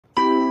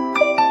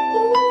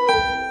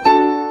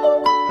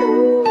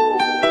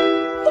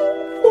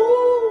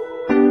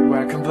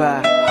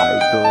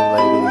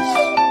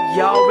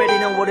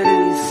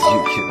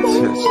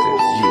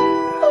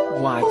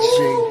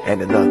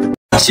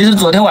其实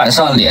昨天晚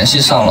上联系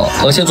上了，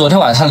而且昨天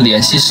晚上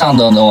联系上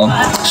的呢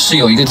是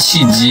有一个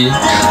契机。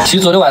其实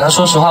昨天晚上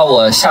说实话，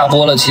我下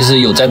播了，其实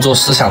有在做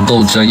思想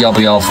斗争，要不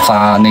要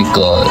发那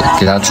个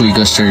给他祝一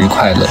个生日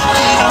快乐。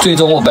最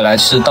终我本来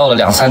是到了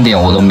2、3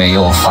点我都没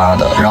有发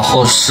的，然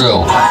后是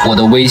我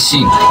的微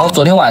信，然后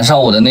昨天晚上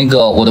我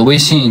的微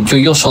信就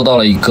又收到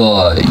了一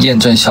个验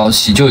证消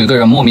息，就有一个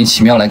人莫名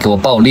其妙来给我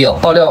爆料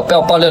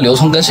刘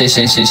聪跟谁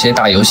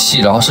打游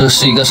戏，然后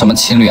是一个什么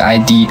情侣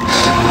ID。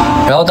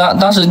然后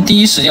当时第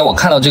一时间我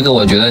看到这个，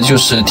我觉得就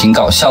是挺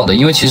搞笑的，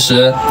因为其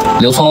实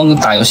刘聪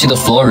打游戏的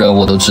所有人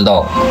我都知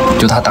道，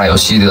就他打游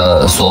戏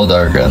的所有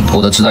的人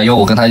我都知道，因为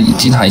我跟他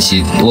经常一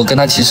起，我跟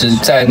他其实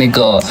在那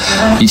个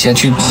以前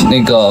去那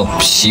个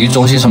洗浴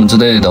中心什么之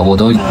类的，我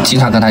都经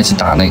常跟他一起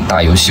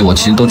打游戏，我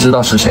其实都知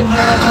道是谁。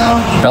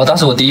然后当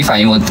时我第一反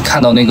应，我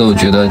看到那个，我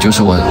觉得就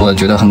是我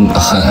觉得很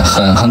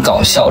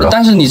搞笑。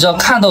但是你知道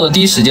看到的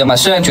第一时间嘛，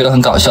虽然觉得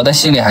很搞笑，但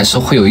心里还是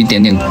会有一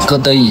点点咯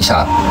噔一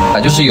下。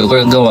就是有个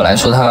人跟我来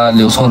说，他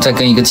刘聪在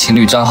跟一个情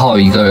侣账号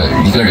一个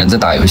人在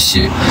打游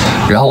戏，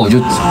然后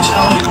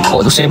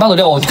我谁爆的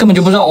料我根本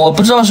就不知道，我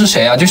不知道是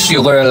谁啊，就是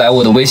有个人来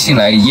我的微信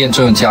来验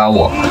证加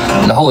我，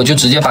然后我就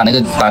直接把那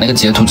个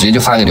截图直接就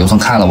发给刘聪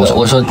看了，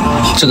我说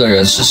这个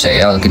人是谁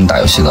啊，跟你打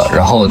游戏的，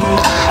然后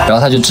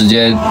他就直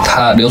接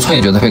刘聪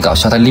也觉得特别搞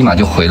笑，他立马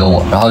就回了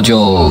我，然后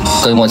就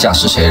跟我讲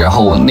是谁，然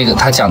后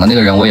他讲的那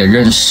个人我也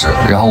认识，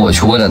然后我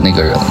去问了那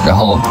个人，然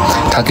后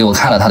他给我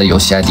看了他的游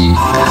戏 ID，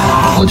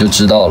 我就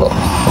知道了。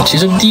其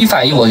实第一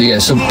反应我也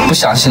是不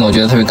相信的，我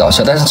觉得特别搞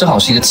笑，但是正好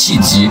是一个契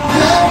机。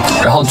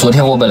然后昨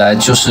天我本来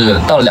就是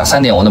到了2、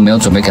3点我都没有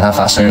准备给他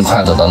发生日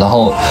快乐的，然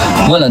后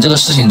问了这个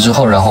事情之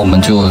后，然后我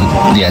们就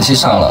联系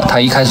上了。他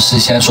一开始是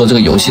先说这个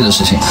游戏的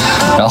事情，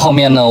然后后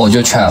面呢我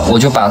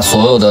就把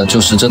所有的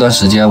就是这段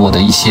时间我的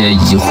一些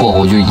疑惑，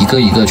我就一个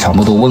一个全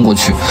部都问过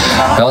去，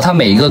然后他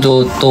每一个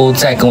都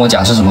在跟我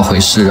讲是怎么回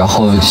事，然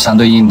后相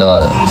对应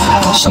的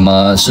什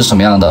么是什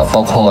么样的，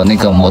包括那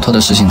个摩托的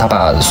事情，他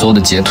把所有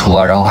的截图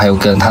啊，然后还有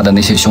跟他的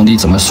那些兄弟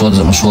怎么说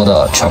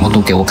的全部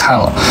都给我看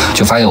了，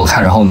就发给我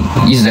看，然后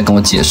一直在跟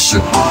我解释。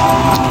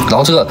然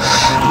后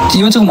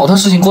因为这个摩托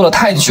事情过了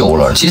太久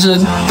了，其实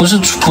不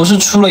是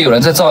出了有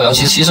人在造谣，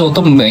其实我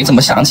都没怎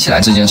么想起来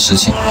这件事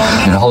情。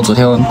然后昨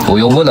天我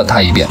又问了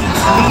他一遍，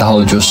然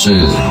后就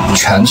是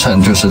全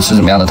程是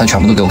怎么样的，他全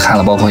部都给我看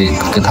了，包括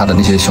跟他的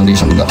那些兄弟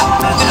什么的。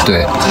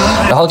对，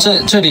然后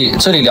这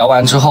里聊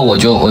完之后，我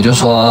就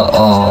说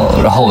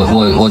然后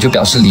我就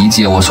表示理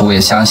解，我说我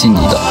也相信你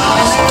的，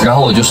然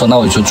后我就说那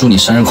我就祝你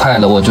生日快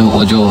乐，我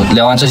就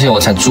聊完这些我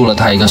才祝了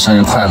他一个生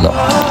日快乐，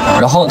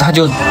然后他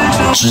就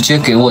直接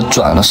给我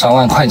转了3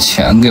万块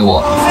钱给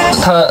我，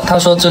他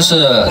说这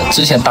是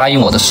之前答应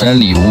我的生日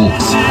礼物，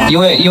因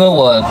为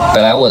我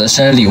本来我的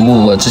生日礼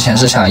物我之前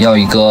是想要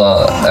一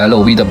个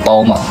LV 的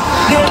包嘛，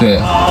对。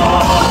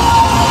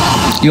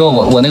因为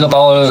我那个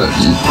包，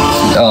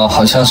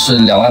好像是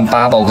2万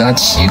8吧，我跟他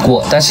提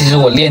过，但其实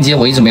我链接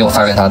我一直没有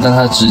发给他，但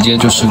他直接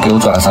就是给我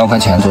转了3万块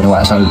钱。昨天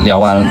晚上聊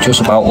完了，就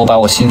是把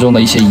我心中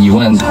的一些疑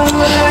问，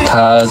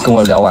他跟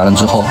我聊完了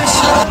之后，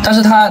但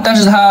是他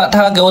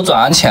给我转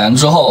完钱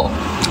之后，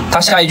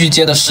他下一句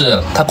接的是，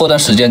他过段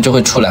时间就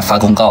会出来发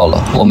公告了，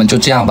我们就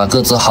这样吧，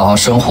各自好好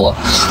生活。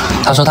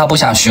他说他不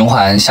想循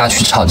环下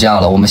去吵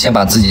架了，我们先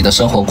把自己的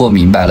生活过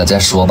明白了再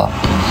说吧。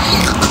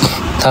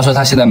他说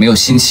他现在没有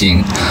心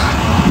情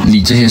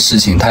理这些事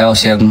情，他要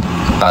先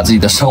把自己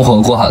的生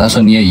活过好。他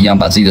说你也一样，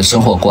把自己的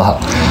生活过好。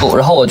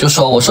然后我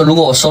说如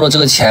果我收了这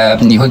个钱，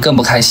你会更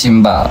不开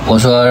心吧？我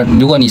说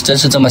如果你真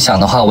是这么想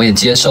的话，我也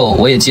接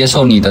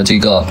受你的这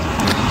个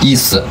意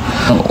思。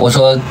我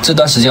说这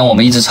段时间我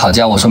们一直吵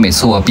架，我说每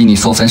次我逼你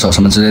说分手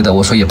什么之类的，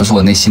我说也不是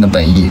我内心的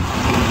本意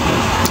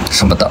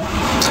什么的。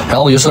然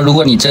后我就说如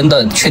果你真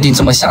的确定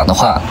这么想的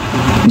话，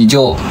你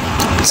就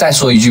再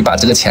说一句把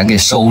这个钱给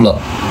收了。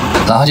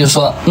然后就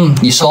说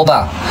你收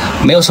吧，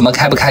没有什么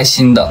开不开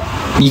心的，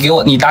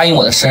你答应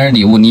我的生日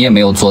礼物你也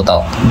没有做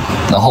到，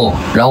然后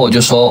我就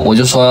说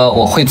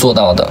我会做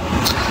到的，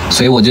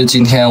所以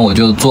今天我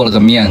就做了个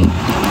面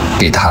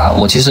给他。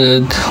其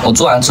实我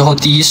做完之后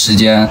第一时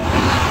间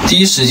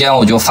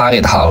我就发给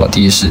他了，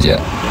第一时间，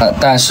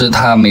但是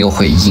他没有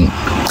回应。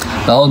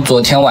然后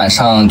昨天晚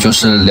上就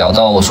是聊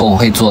到我说我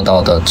会做到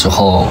的之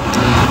后，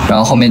然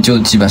后后面就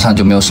基本上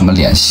就没有什么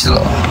联系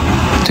了。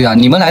对啊，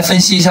你们来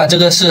分析一下这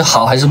个是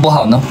好还是不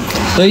好呢？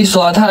所以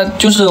说他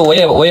就是我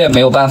也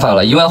没有办法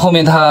了，因为后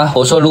面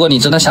我说如果你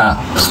真的想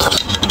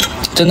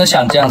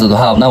这样子的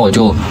话，那我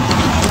就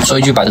说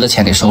一句把这个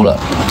钱给收了，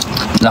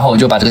然后我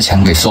就把这个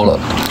钱给收了。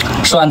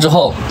收完之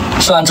后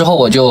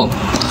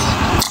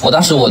我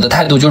当时我的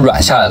态度就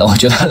软下来了，我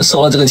觉得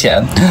收了这个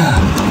钱，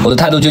我的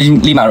态度就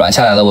立马软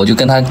下来了。我就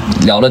跟他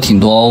聊了挺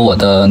多我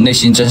的内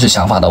心真实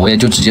想法的，我也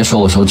就直接说，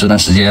我说这段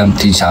时间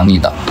挺想你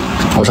的，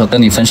我说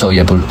跟你分手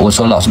也不，我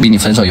说老是逼你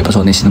分手也不是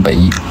我内心的本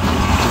意，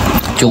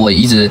就我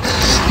一直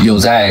有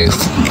在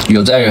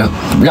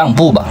让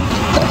步吧。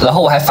然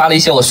后我还发了一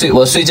些我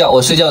睡觉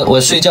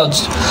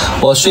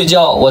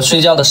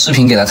的视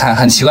频给他看，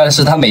很奇怪的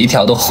是他每一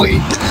条都回，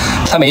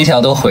他每一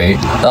条都回，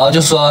然后就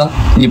说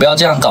你不要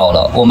这样搞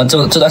了，我们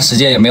这段时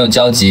间也没有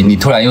交集，你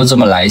突然又这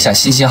么来一下，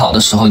心情好的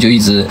时候就一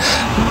直，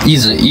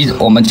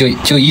我们就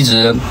一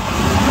直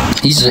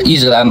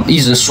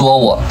说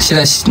我，现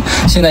在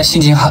心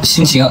情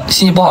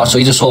不好的时候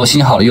一直说我，心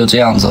情好了又这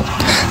样子，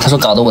他说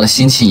搞得我的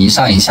心情一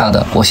上一下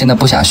的，我现在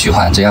不想徐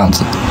缓这样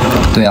子，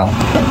对啊。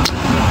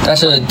但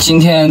是今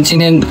天，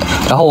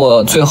然后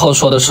我最后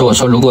说的是，我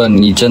说如果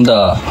你真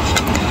的，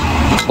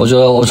我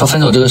说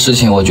分手这个事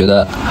情，我觉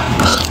得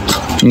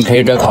你可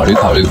以再考虑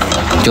考虑，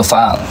就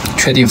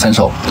确定分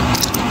手。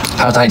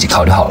他说他已经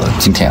考虑好了，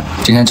今天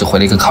只回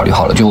了一个考虑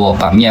好了，就我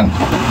把面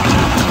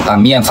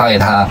发给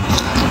他，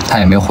他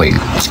也没有回，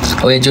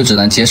我也就只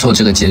能接受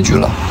这个结局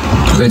了，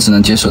我也只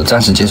能暂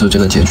时接受这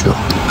个结局了。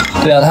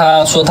对啊，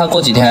他说他过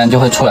几天就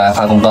会出来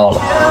发公告了。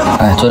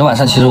哎，昨天晚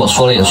上其实我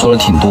说了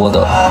挺多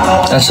的，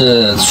但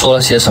是说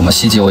了些什么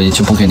细节我也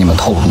就不给你们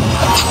透露，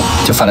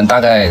就反正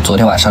大概昨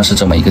天晚上是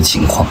这么一个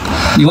情况。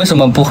你为什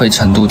么不回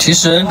成都？其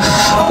实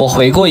我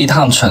回过一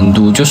趟成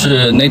都，就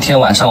是那天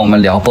晚上我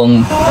们聊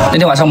崩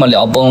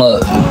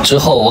了之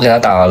后，我给他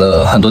打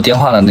了很多电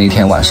话的那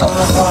天晚上。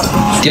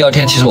第二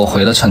天其实我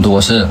回了成都，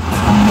我是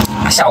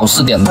下午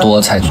4点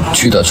多才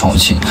去的重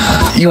庆，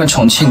因为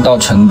重庆到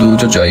成都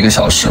就只要1个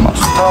小时嘛。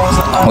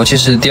我其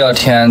实第二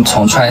天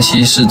从川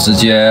西是直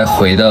接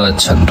回的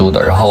成都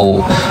的，然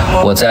后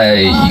我在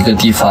一个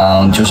地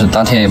方，就是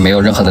当天也没有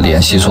任何的联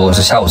系，说我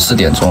是下午4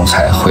点钟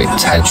才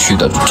去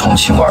的重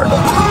庆玩的。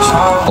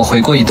我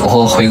回过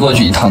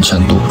去一趟成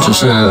都，只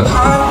是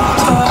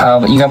他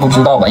应该不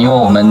知道吧，因为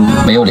我们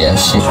没有联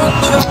系。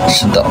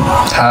是的，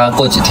他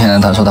过几天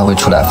他说他会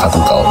出来发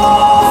公告，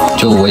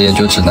我也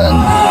就只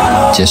能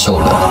接受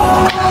了，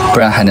不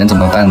然还能怎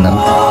么办呢？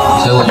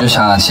所以我就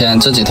想先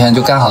这几天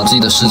就干好自己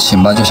的事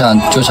情吧，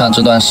就像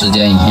这段时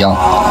间一样，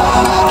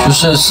就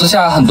是私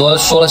下很多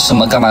说了什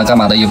么干嘛干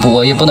嘛的，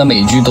我也不能每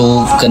一句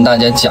都跟大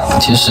家讲，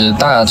其实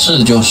大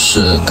致就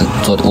是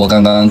我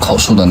刚刚口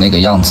述的那个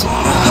样子，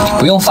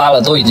不用发了，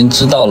都已经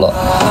知道了。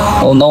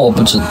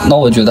那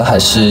我觉得还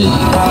是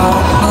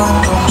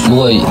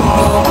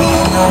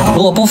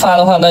如果不发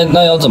的话，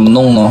那要怎么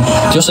弄呢？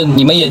就是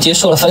你们也接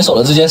受了分手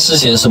的这件事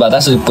情是吧？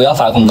但是不要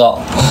发公告，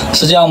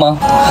是这样吗？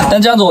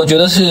但这样子我觉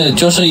得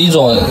就是一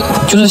种，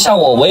就是像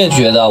我也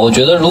觉得，我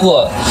觉得如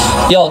果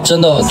要真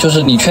的就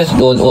是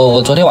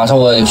我昨天晚上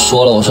我也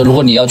说了，我说如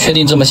果你要确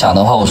定这么想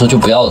的话，我说就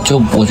不要，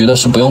我觉得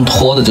是不用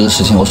拖的这个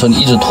事情。我说你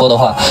一直拖的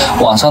话，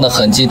网上的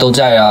痕迹都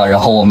在啊，然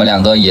后我们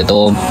2个也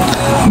都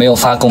没有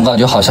发公告，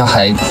就好像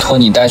还拖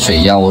泥带水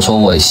一样。我说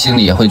我心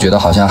里也会觉得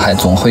好像还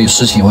总会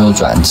事情会有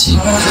转机，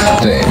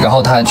对，然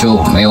后他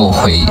就没有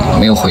回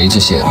这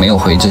些，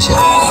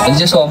能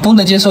接受不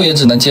能接受也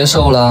只能接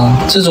受了。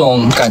这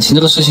种感情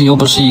这个事情又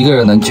不是一个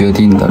人能决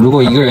定的，如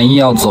果一个人硬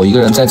要走，一个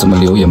人再怎么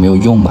留也没有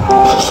用吧。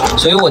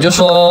所以我就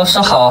说是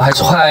好还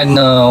是坏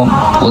呢？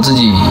我自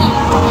己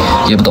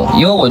也不懂，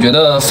因为我觉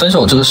得分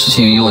手这个事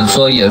情，有时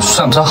候也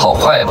算不上好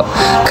坏吧。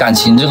感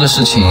情这个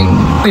事情，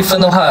被分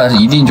的话，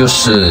一定就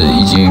是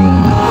已经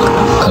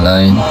可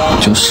能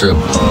就是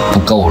不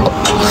够了，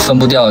分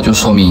不掉就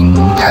说明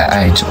还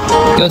爱着。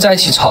因为在一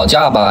起吵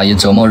架吧也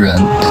折磨人，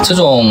这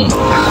种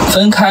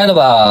分开了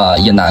吧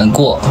也难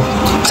过，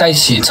在一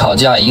起吵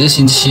架1个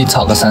星期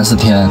吵个3、4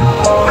天，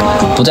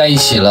不在一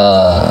起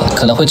了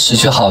可能会持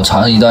续好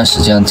长一段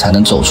时间才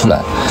能走出来。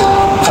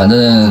反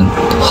正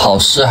好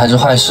事还是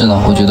坏事呢？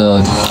我觉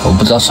得我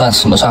不知道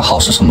什么算好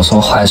事，什么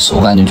算坏事。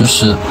我感觉就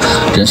是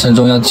人生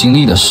中要经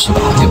历的事吧，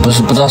也不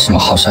知道什么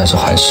好事还是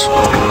坏事。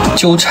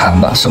纠缠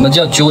吧，什么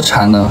叫纠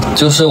缠呢？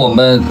就是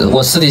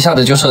我私底下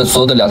的就是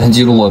所有的聊天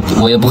记录，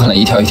我也不可能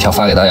一条一条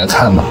发给大家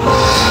看嘛。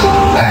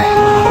唉，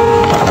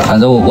反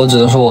正我只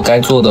能说我该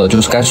做的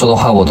就是该说的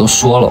话我都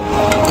说了，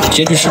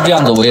结局是这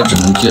样子，我也只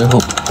能接受。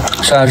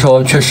虽然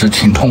说确实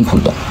挺痛苦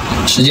的，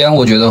时间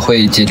我觉得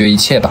会解决一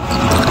切吧。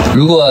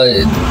如果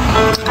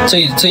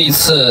这一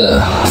次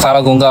发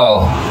了公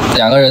告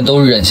，2个人都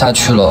忍下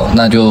去了，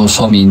那就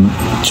说明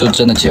就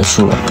真的结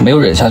束了。没有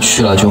忍下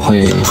去了，就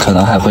可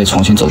能还会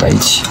重新走在一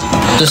起。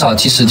至少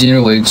即使今日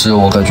为止，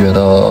我可觉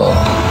得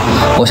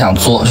我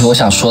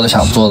想说的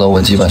想做的，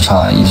我基本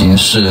上已经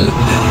是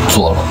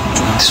做了。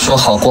说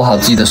好过好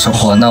自己的生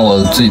活，那我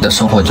自己的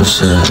生活就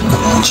是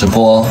直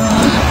播，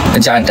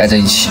跟家人待在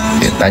一起，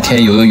白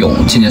天游泳、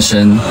健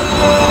身，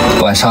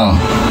晚上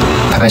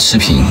拍视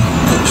频，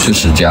就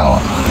是这样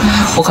了。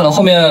我可能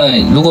后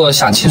面如果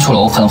想清楚了，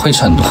我可能会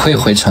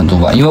回成都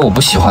吧，因为我不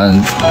喜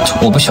欢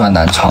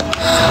南昌，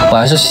我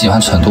还是喜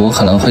欢成都，我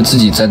可能会自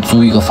己再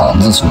租一个房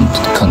子什么的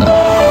可能。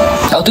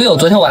然后对哦，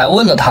昨天我还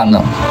问了他呢。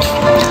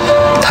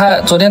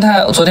昨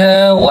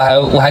天我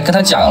还跟他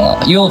讲了，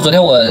因为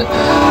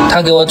他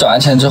给我转完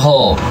钱之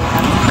后，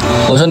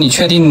我说你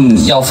确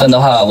定要分的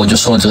话，我就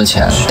收了这个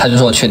钱。他就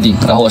说我确定，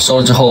然后我收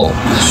了之后，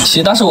其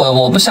实当时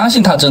我不相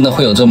信他真的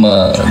会有这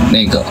么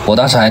那个，我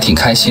当时还挺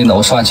开心的。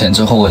我收完钱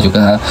之后，我就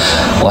跟他，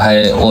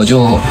我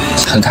就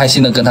很开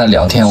心的跟他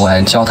聊天，我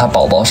还教他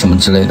宝宝什么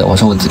之类的。我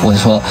说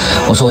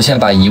我现在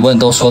把疑问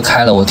都说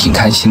开了，我挺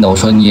开心的。我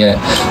说你也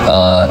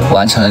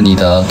完成了你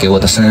的给我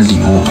的生日礼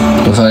物。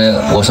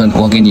我说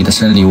我给你的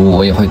生日礼物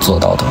我也会做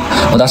到的。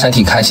我当时还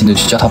挺开心的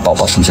去教他宝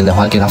宝什么之类的，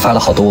我还给他发了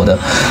好多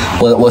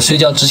我睡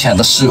觉之前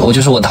的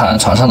就是我躺在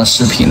床上的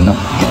视频呢。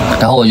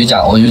然后我就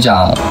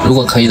讲如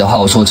果可以的话，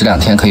我说我这2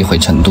天可以回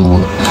成都。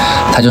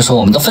他就说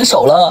我们都分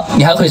手了，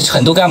你还回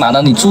成都干嘛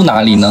呢？你住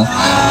哪里呢？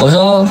我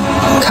说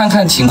看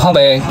看情况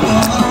呗，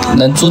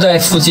能住在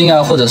附近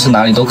啊，或者是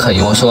哪里都可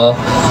以。我说，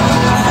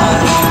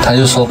他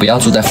就说不要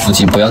住在附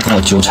近，不要跟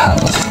我纠缠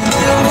了。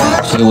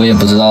所以我也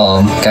不知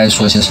道该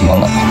说些什么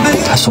了。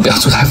他说不要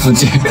住在附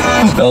近，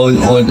然后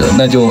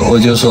我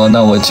就说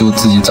那我就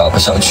自己找个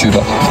小区吧。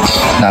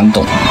难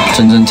懂，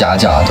真真假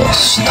假的，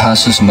他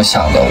是什么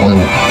想的，我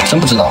真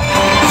不知道。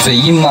嘴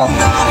硬吗？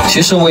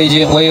其实我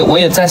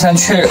也再三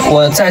确认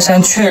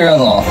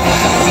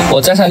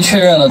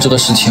了这个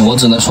事情，我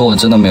只能说我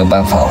真的没有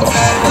办法了。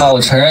那我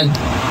承认。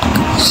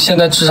现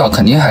在至少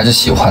肯定还是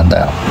喜欢的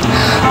呀，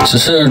只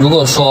是如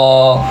果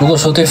说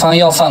对方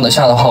要放得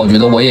下的话，我觉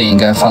得我也应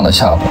该放得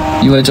下吧，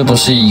因为这不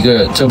是一个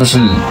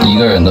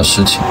人的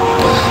事情，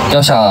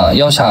要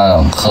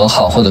想和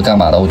好或者干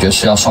嘛的，我觉得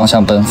是要双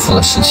向奔赴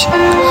的事情。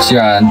既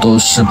然都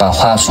是把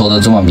话说得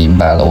这么明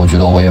白了，我觉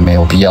得我也没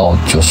有必要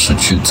就是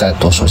去再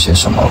多说些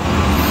什么了。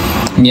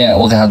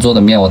我给他做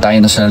的面，我答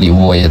应的生日礼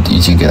物我也已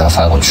经给他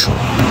发过去了，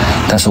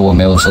但是我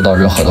没有收到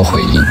任何的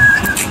回应，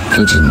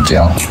就只能这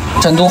样了。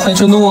回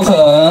成都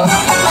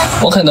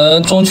我可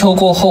能中秋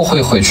过后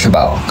会回去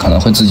吧，可能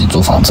会自己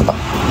租房子吧。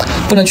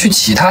不能去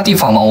其他地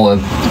方吗？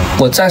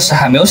我暂时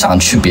还没有想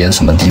去别的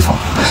什么地方。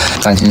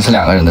感情是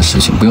2个人的事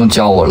情，不用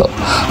教我了。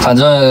反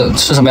正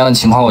是什么样的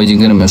情况我已经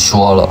跟你们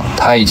说了，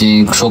他已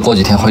经说过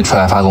几天会出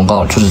来发公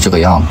告，就是这个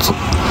样子。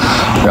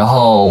然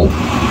后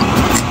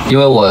因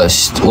为我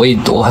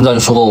很早就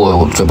说过，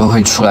我准备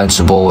会出来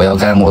直播，我要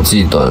干我自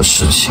己的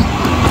事情，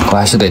我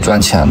还是得赚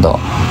钱的，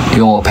因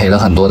为我赔了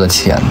很多的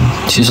钱，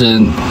其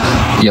实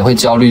也会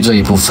焦虑这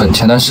一部分。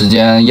前段时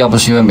间要不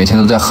是因为每天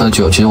都在喝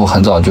酒，其实我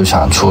很早就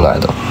想出来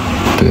的。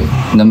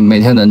对，每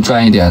天能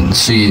赚一点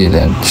是一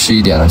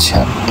点的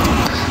钱。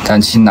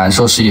感情难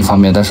受是一方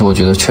面，但是我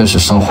觉得确实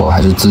生活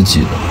还是自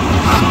己的，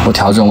我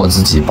调整我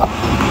自己吧，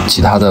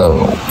其他的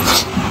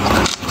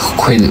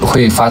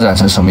会发展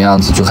成什么样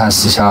子，就看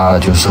私下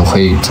就是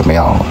会怎么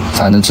样了。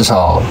反正至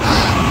少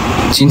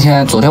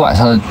昨天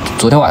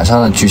晚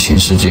上的剧情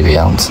是这个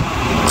样子，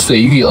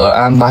随遇而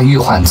安吧，遇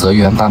缓则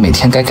圆吧，每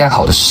天该干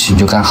好的事情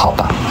就干好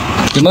吧。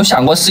有没有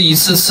想过是一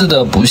次次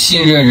的不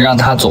信任让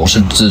他总是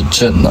自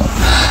证呢？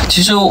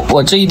其实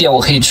我这一点我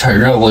可以承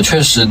认，我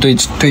确实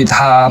对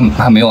他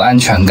还没有安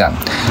全感，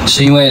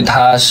是因为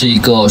他是一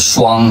个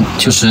双，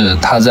就是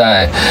他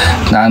在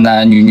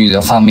男女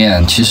的方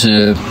面，其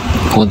实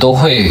我都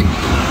会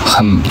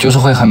很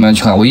没安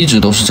全感，我一直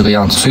都是这个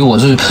样子，所以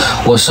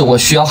我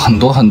需要很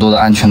多的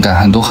安全感，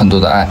很多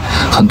的爱，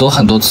很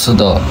多次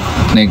的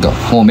那个，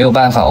我没有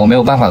办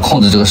法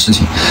控制这个事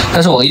情。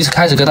但是我一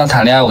开始跟他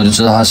谈恋爱，我就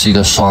知道他是一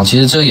个双，其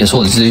实这也是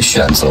我自己的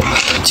选择。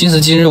今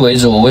时今日为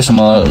止，我为什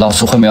么老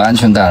是会没有安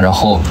全感，然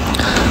后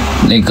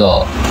那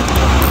个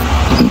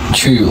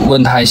去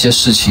问他一些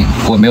事情，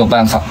我没有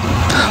办法。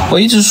我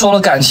一直说了，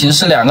感情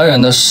是2个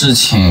人的事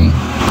情，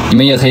你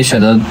们也可以选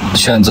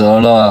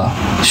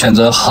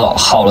择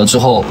好了之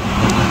后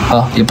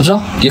啊，也不知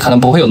道，也可能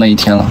不会有那一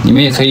天了。你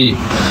们也可以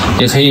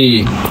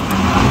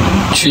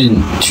去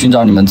寻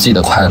找你们自己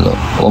的快乐。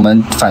我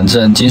们反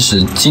正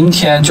今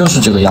天就是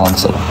这个样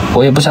子了，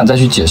我也不想再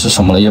去解释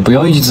什么了，也不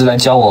用一直来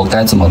教我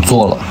该怎么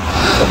做了，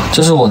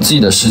这是我自己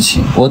的事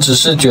情。我只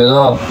是觉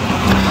得，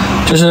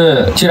就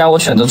是既然我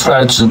选择出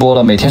来直播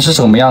了，每天是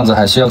什么样子，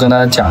还是要跟大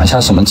家讲一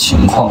下什么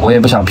情况。我也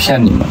不想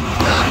骗你们，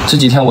这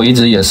几天我一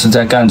直也是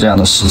在干这样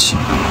的事情。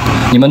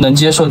你们能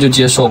接受就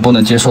接受，不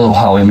能接受的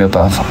话我也没有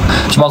办法。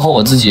就包括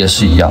我自己也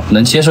是一样，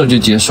能接受就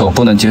接受，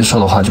不能接受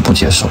的话就不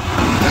接受。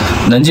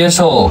能接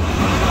受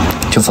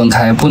就分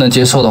开，不能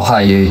接受的话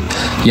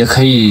也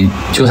可以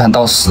纠缠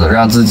到死，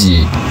让自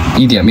己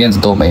一点面子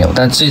都没有。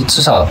但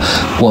至少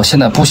我现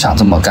在不想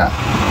这么干，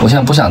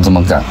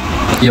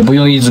也不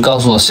用一直告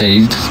诉我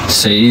谁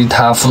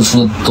他付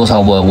出多少，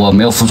我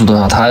没有付出多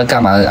少，他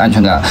干嘛安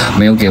全感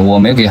没有给我，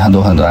没有给很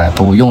多爱，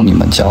不用你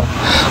们教，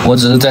我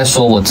只是在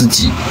说我自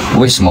己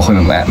为什么会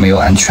没有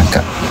安全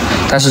感。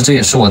但是这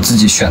也是我自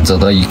己选择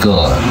的一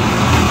个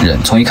人，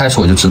从一开始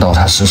我就知道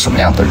他是什么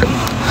样的人。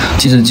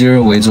今时今日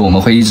为止，我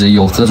们会一直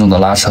有各种的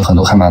拉扯，很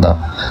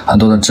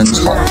多的争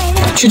吵。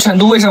去成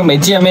都为什么没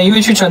见面？因为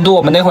去成都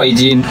我们那会儿已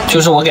经就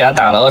是我给他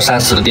打了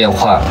20-30个电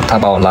话，他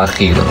把我拉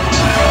黑了，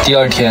第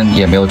2天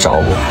也没有找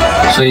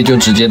我，所以就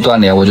直接断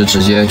联，我就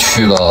直接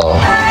去了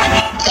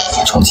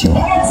重庆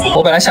了。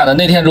我本来想的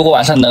那天如果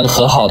晚上能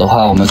和好的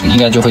话，我们应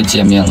该就会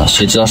见面了，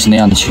谁知道是那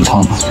样的情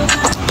况呢？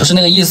不是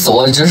那个意思，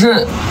我只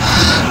是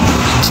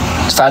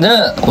反正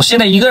我现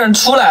在一个人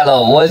出来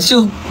了，我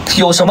就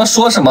有什么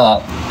说什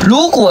么。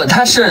如果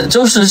他是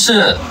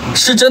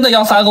真的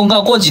要发公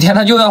告，过几天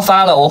他就要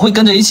发了，我会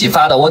跟着一起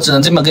发的。我只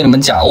能这么跟你们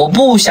讲，我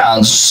不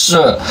想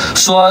是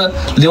说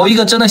留一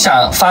个真的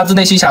想发自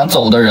内心想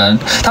走的人，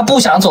他不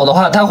想走的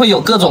话，他会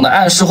有各种的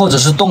暗示或者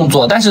是动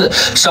作，但是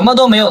什么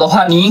都没有的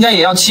话，你应该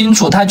也要清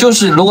楚，他就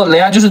是如果人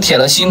家就是铁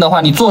了心的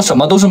话，你做什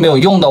么都是没有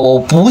用的。我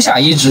不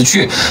想一直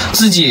去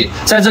自己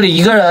在这里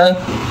一个人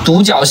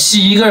独角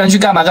戏，一个人去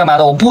干嘛干嘛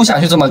的，我不想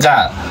去这么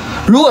干。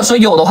如果说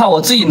有的话，我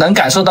自己能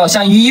感受到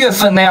像1月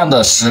份那样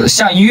的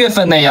像1月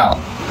份那样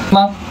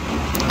吗？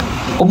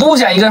我不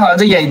想一个人好像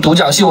在演独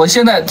角戏。我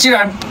现在既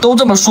然都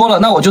这么说了，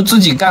那我就自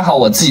己干好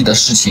我自己的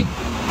事情，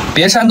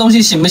别删东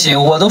西行不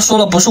行？我都说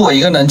了，不是我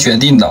一个人决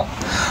定的，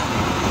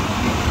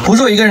不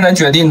是我一个人能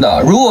决定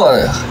的。如果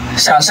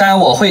想删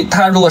我会，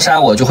他如果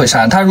删我就会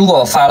删，他如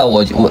果发了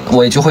我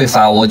也就会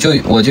发，我就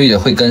也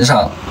会跟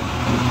上，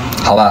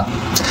好吧？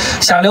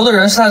想留的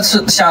人他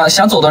是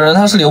想走的人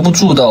他是留不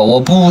住的，我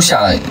不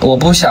想，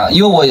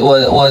因为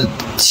我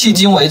迄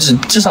今为止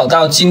至少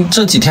到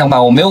这几天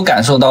吧，我没有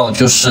感受到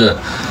就是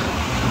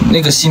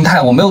那个心态，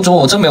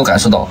我真没有感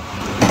受到，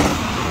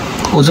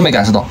我真没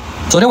感受到。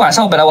昨天晚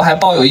上本来我还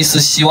抱有一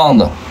丝希望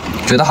的，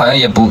觉得好像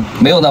也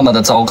没有那么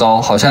的糟糕，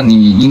好像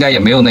你应该也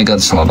没有那个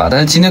什么吧。但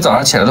是今天早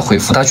上起来的回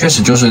复，他确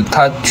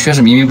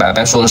实明明白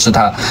白说的是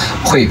他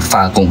会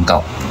发公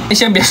告。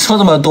先别说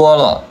这么多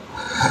了，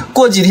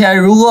过几天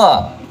如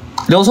果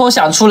刘聪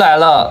想出来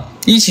了，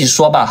一起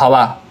说吧，好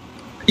吧，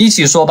一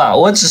起说吧。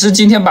我只是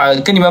今天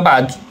跟你们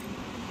把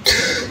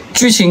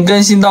剧情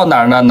更新到哪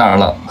儿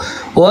了。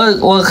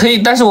我可以，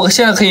但是我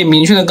现在可以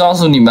明确的告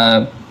诉你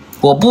们，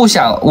我不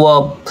想，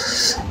我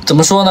怎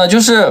么说呢？就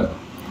是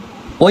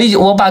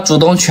我把主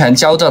动权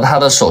交到他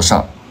的手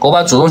上，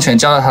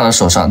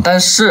但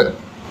是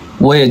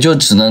我也就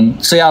只能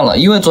这样了，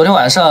因为昨天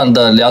晚上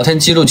的聊天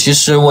记录，其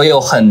实我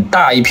有很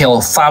大一篇，我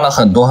发了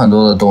很多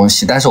的东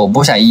西，但是我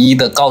不想一一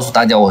的告诉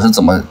大家我是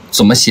怎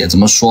么写怎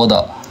么说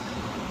的，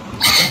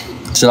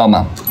知道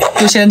吗？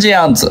就先这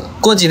样子，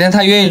过几天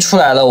他愿意出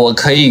来了，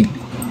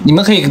你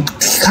们可以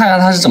看看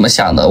他是怎么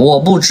想的，我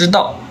不知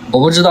道，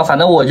反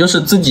正我就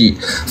是自己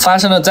发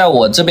生了在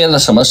我这边的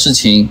什么事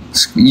情，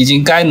已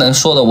经该能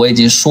说的我已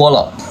经说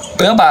了。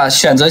不要把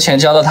选择权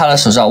交到他的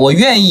手上，我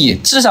愿意，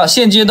至少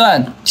现阶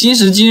段今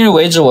时今日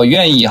为止我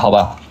愿意，好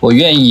吧，我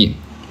愿意。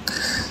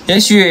也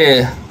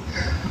许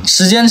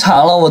时间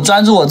长了，我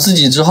专注我自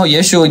己之后，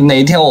也许哪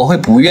一天我会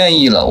不愿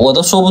意了，我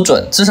都说不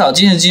准，至少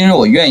今时今日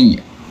我愿意，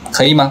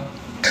可以吗？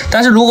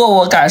但是如果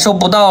我感受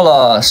不到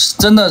了，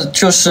真的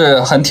就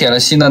是很铁了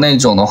心的那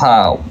种的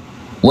话，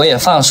我也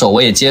放手，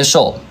我也接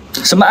受。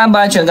什么安不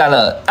安全感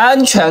了？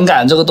安全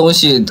感这个东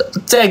西，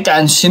在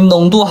感情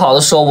浓度好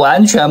的时候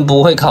完全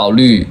不会考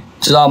虑，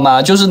知道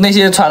吗？就是那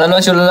些传的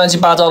乱七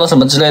八糟的什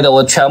么之类的，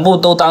我全部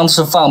都当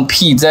是放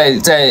屁，在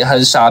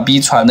很傻逼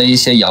传的一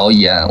些谣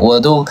言，我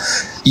都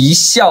一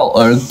笑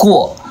而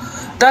过。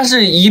但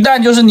是一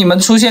旦就是你们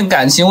出现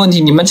感情问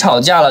题，你们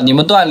吵架了，你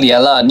们断联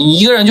了，你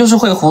一个人就是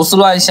会胡思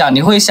乱想，你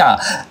会想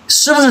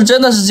是不是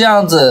真的是这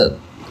样子，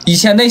以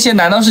前那些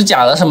难道是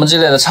假的什么之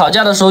类的，吵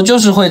架的时候就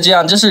是会这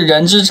样，这是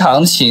人之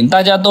常情，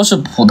大家都是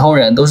普通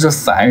人，都是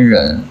凡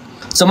人，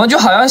怎么就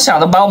好像想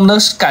的把我们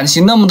的感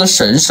情那么的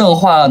神圣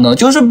化呢？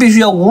就是必须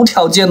要无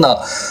条件的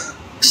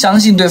相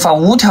信对方，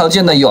无条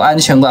件的有安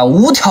全感，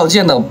无条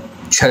件的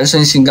全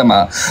身心干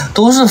嘛？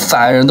都是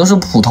凡人，都是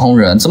普通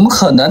人，怎么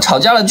可能吵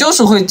架了就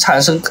是会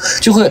产生，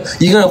就会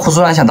一个人胡思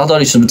乱想，他到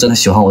底是不是真的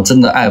喜欢我，真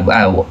的爱不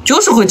爱我，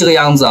就是会这个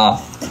样子啊。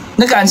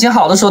那感情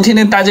好的时候，天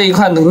天待在一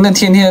块，那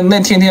天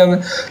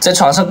天在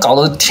床上搞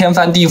得天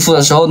翻地覆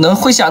的时候，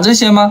会想这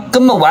些吗？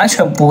根本完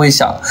全不会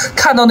想，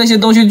看到那些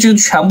东西就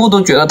全部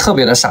都觉得特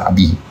别的傻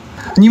逼。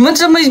你们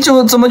怎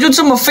么就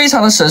这么非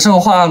常的神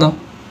圣化呢？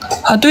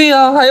啊，对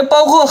呀，还有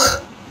包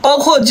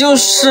括就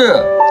是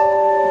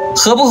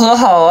和不和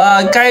好啊，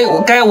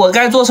我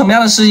该做什么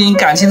样的事情，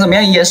感情怎么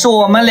样，也是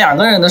我们两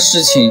个人的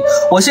事情。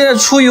我现在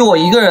出于我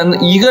一个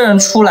人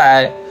出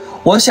来。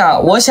我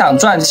想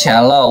赚钱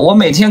了，我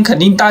每天肯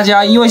定大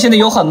家，因为现在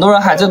有很多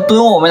人还在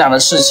蹲我们俩的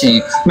事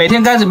情，每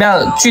天该怎么样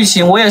的剧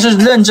情，我也是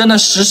认真的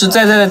实实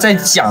在在的在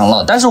讲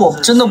了，但是我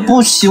真的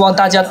不希望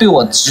大家对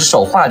我指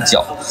手画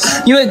脚，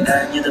因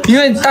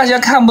为大家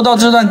看不到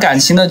这段感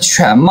情的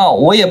全貌，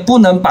我也不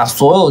能把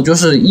所有就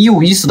是一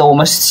五一十的我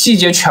们细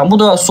节全部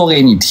都要说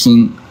给你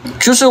听，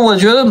就是我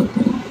觉得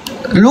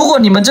如果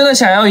你们真的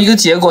想要一个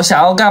结果，想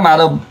要干嘛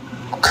的，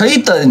可以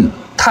等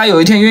他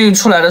有一天愿意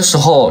出来的时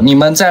候，你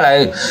们再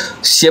来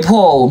胁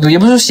迫，也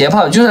不是胁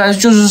迫，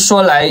就是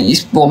说来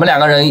我们两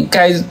个人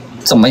该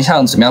怎么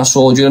样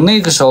说，我觉得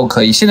那个时候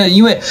可以。现在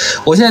因为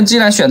我现在既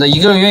然选择一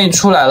个人愿意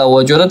出来了，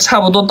我觉得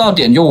差不多到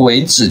点就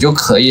为止就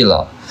可以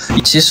了。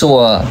其实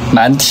我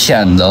蛮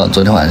舔的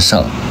昨天晚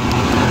上，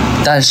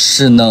但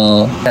是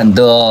呢舔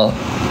的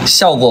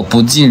效果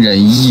不尽人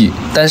意，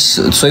但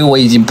是所以我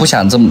已经不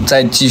想这么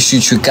再继续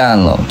去干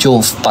了，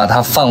就把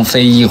它放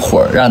飞一会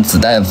儿，让子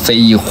弹飞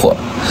一会儿。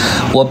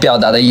我表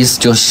达的意思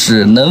就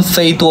是能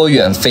飞多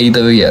远飞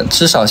多远，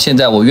至少现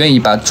在我愿意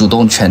把主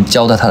动权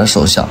交到他的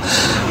手上，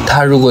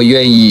他如果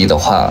愿意的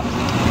话，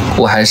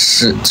我还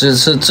是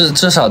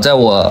至少在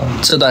我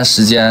这段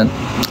时间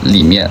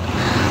里面，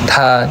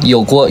他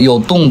有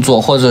动作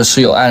或者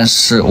是有暗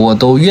示，我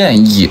都愿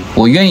意，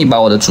我愿意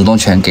把我的主动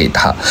权给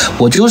他。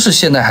我就是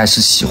现在还是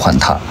喜欢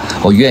他，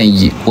我愿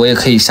意，我也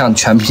可以向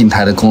全平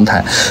台的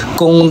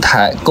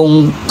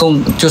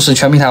就是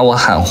全平台我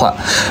喊话。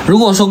如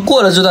果说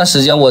过了这段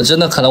时间，我真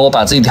的可能我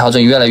把自己调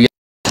整越来越。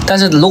但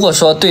是如果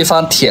说对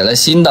方铁了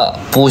心的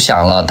不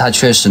想了，他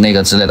确实那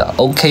个之类的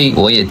 ，OK，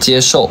 我也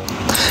接受，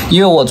因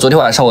为我昨天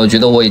晚上我觉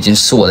得我已经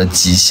是我的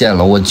极限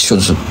了，我就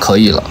是可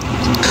以了，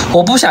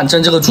我不想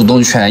争这个主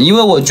动权，因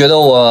为我觉得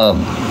我，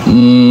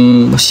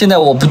现在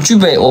我不具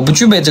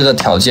备这个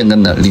条件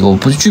跟能力，我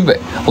不具备，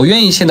我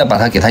愿意现在把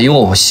它给他，因为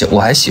我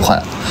还喜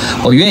欢，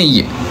我愿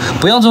意，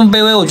不要这么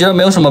卑微，我觉得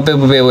没有什么卑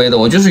不卑微的，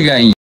我就是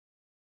愿意。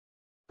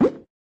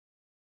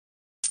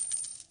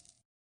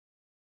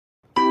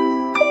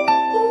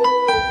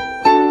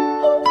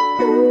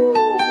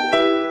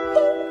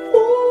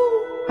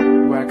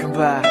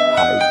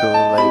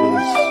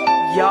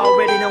Y'all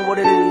already know what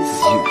it is.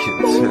 You can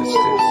touch this,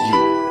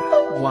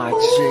 yeah.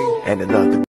 YG and another.